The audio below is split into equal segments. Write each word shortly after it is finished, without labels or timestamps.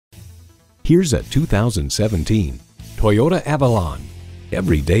Here's a 2017 Toyota Avalon.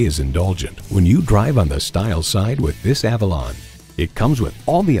 Every day is indulgent when you drive on the style side with this Avalon. It comes with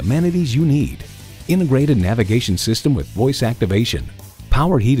all the amenities you need. Integrated navigation system with voice activation,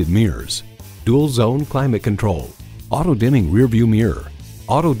 power heated mirrors, dual zone climate control, auto dimming rear view mirror,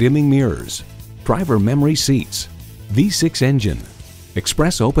 auto dimming mirrors, driver memory seats, V6 engine,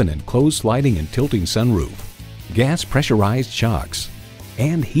 express open and closed sliding and tilting sunroof, gas pressurized shocks,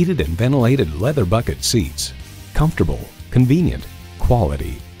 and heated and ventilated leather bucket seats. Comfortable, convenient,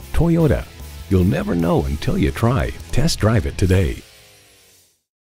 quality. Toyota. You'll never know until you try. Test drive it today.